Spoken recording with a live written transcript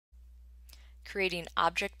creating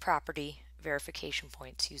object property verification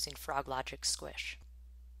points using froglogic Squish.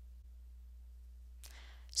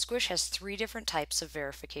 Squish has three different types of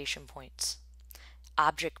verification points.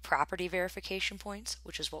 Object property verification points,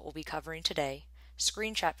 which is what we'll be covering today,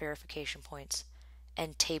 screenshot verification points,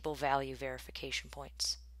 and table value verification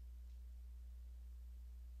points.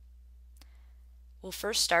 We'll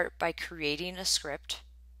first start by creating a script,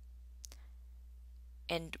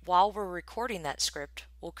 and while we're recording that script,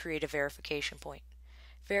 we'll create a verification point.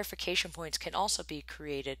 Verification points can also be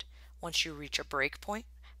created once you reach a breakpoint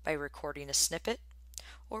by recording a snippet,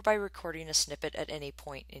 or by recording a snippet at any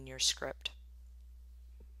point in your script.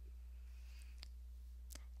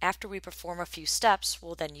 After we perform a few steps,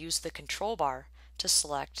 we'll then use the control bar to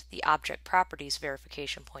select the object properties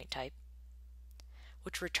verification point type,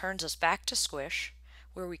 which returns us back to Squish,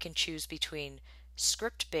 where we can choose between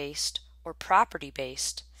script-based or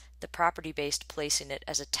property-based, the property-based placing it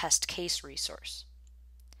as a test case resource.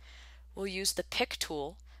 We'll use the pick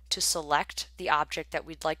tool to select the object that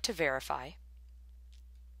we'd like to verify.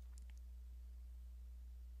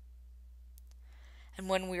 And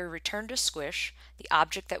when we return to Squish, the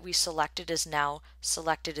object that we selected is now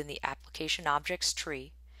selected in the application objects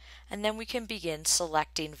tree, and then we can begin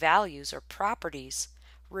selecting values or properties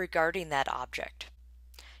regarding that object.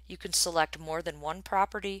 You can select more than one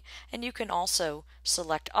property, and you can also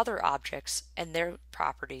select other objects and their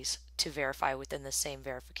properties to verify within the same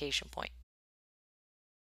verification point.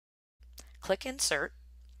 Click Insert,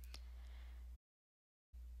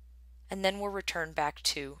 and then we'll return back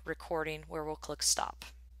to recording, where we'll click Stop.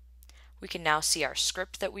 We can now see our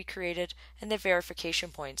script that we created, and the verification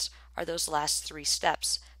points are those last three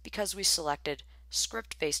steps because we selected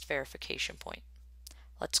script-based verification point.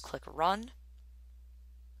 Let's click Run,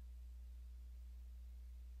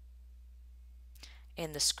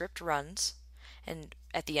 and the script runs, and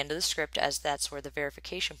at the end of the script, as that's where the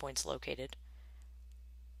verification point's located,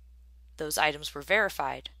 those items were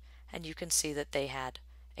verified, and you can see that they had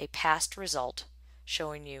a passed result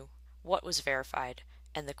showing you what was verified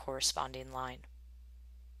and the corresponding line.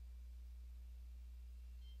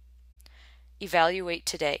 Evaluate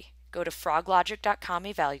today. Go to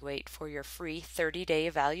froglogic.com/evaluate for your free 30-day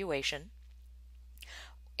evaluation,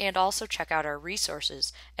 and also check out our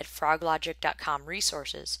resources at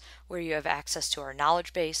froglogic.com/resources, where you have access to our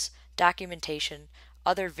knowledge base, documentation,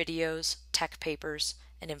 other videos, tech papers,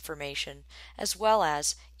 and information, as well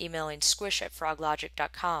as emailing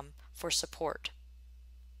squish@froglogic.com for support.